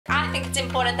think it's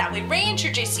important that we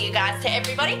reintroduce you guys to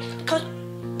everybody because...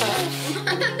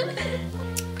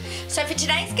 So for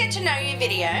today's Get to Know You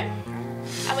video,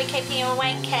 are we keeping you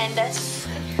awake, Candice?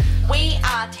 We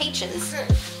are teachers.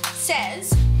 Says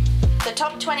the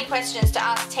top 20 questions to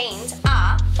ask teens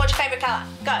are, what's your favourite colour?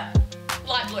 Go.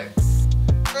 Light blue.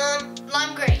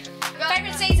 Lime green.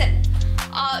 Favourite season?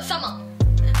 Summer.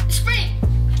 Spring.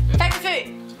 Favourite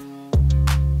food?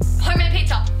 Homemade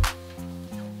pizza.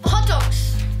 Hot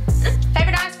dogs.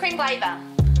 Favourite ice cream flavour?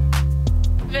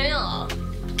 Vanilla.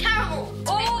 Caramel.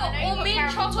 Or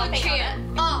mint chocolate chip.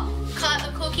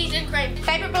 Cookies and cream.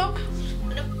 Favourite book?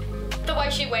 The way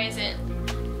she wears it.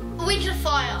 Wings of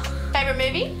Fire. Favourite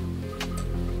movie?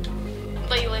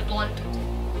 Legally Blonde.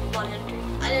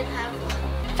 I didn't have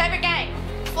one. Favourite game?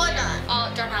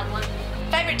 Fortnite. Don't have one.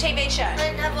 Favourite TV show? I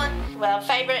didn't have one. Well,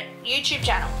 favourite YouTube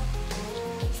channel?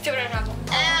 Still don't have one.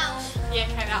 Else. Yeah,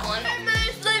 try that one.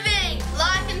 Who's living?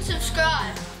 Like and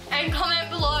subscribe. And comment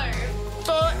below.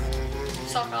 Sport?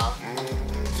 Soccer.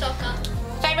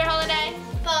 Favourite holiday?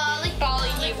 Bali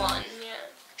year 1. Yeah.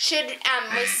 Should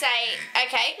we say,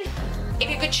 okay, if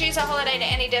you could choose a holiday to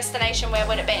any destination, where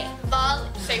would it be? Bali.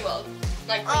 SeaWorld.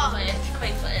 Like Oh.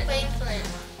 Queensland. Queensland.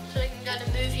 So we can go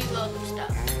to movie world and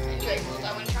stuff. And Dreamworld.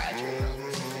 I want to try a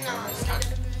Dreamworld. No, it's not a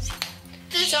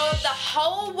movie. So of the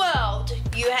whole world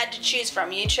you had to choose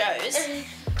from, you chose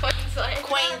Queensland.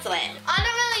 Queensland. I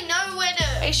don't really know where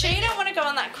to... Are you sure you don't want to go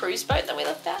on that cruise boat that we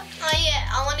looked at? Oh yeah,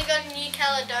 I want to go to New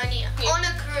Caledonia. Yeah. On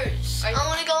a cruise. Okay. I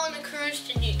want to go on a cruise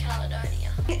to New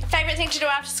Caledonia. Favourite thing to do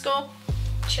after school?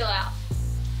 Chill out.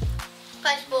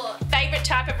 Play sport. Favourite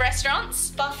type of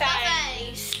restaurants? Buffet.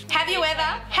 Buffets. Have you ever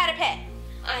had a pet?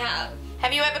 I have.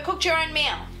 Have you ever cooked your own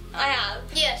meal? I have.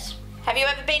 Yes. Have you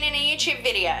ever been in a YouTube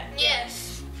video?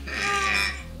 Yes.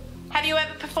 Have you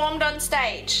ever performed on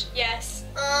stage? Yes.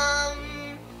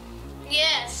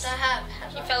 Yes, I have.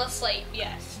 You fell asleep.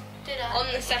 Yes. Did I? On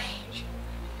the stage.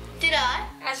 Did I?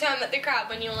 I saw him at the crab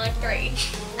when you were like 3.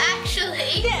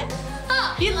 Actually? Yeah.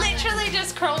 Oh, You okay. literally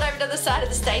just crawled over to the side of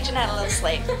the stage and had a little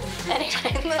sleep.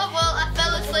 Anyway, Oh, well, I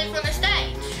fell asleep on the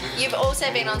stage. you've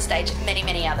also been on stage many,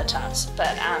 many other times,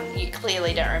 but you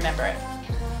clearly don't remember it.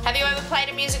 Have you ever played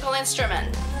a musical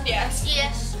instrument? Yes.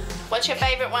 Yes. What's your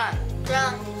favourite one?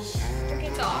 Drums. The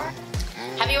guitar.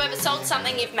 Have you ever sold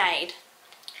something you've made?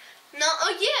 No,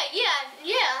 oh yeah,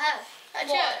 I have. At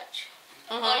What? church.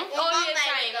 Mm-hmm. Well, Oh Mum yeah,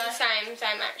 made it, though.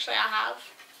 same actually I have.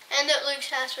 And at Luke's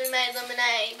house we made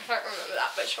lemonade. I don't remember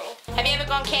that but sure. Have you ever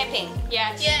gone camping?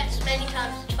 Yes. Yes, many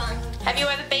times. It's fun. Have you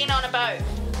ever been on a boat?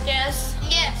 Yes.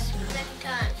 Yes, many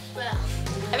times. Well,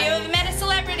 Have you ever met a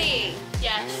celebrity?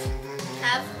 Yes.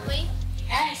 have we?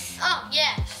 Yes. Oh,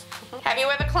 yes. Have you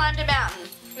ever climbed a mountain?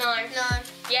 No. No.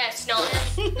 Yes, no.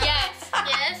 Yes.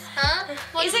 Yes, huh?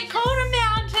 What Is did it you- called a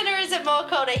mountain or is it more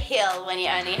called a hill when you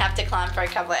only have to climb for a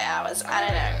couple of hours? I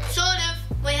don't know. Sort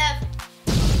of. We have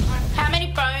How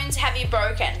many bones have you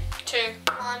broken? 2.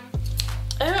 one.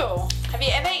 Ooh. Have you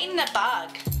ever eaten a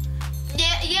bug?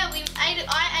 Yeah, we ate it.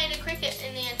 I ate a cricket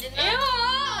in the end, didn't I? Ew. No,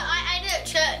 I ate it at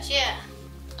church, yeah.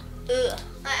 Ugh.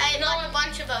 I ate like a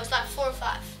bunch of those, like 4 or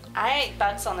 5. I ate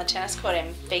bugs on the tennis court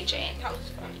in Fiji. That was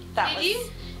funny. That Did was, you?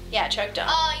 Yeah, I choked on.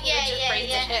 Oh, it. yeah, It just yeah,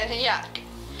 breathed yeah. Yuck.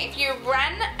 If you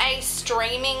ran a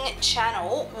streaming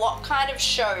channel, what kind of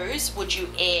shows would you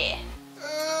air?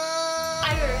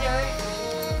 I don't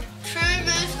know. True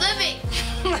Moose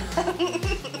Living.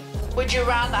 Would you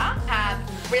rather have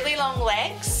really long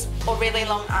legs or really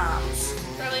long arms?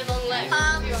 Really long legs.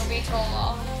 You'll be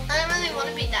taller. I don't really want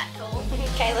to be that tall.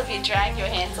 Caleb, you drag your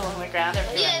hands along the ground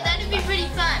everywhere. Yeah, that'd be pretty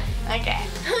fun. Okay.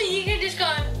 You could just go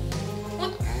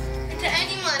whoop, to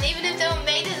anyone, even if they were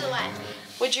meters away.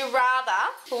 Would you rather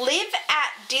live at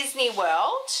Disney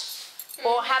World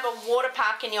or have a water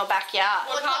park in your backyard?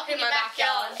 Or park in my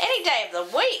backyard. Any day of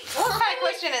the week. What kind of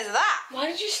question is that? Why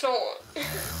did you snort?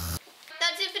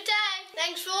 That's it for today.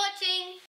 Thanks for watching.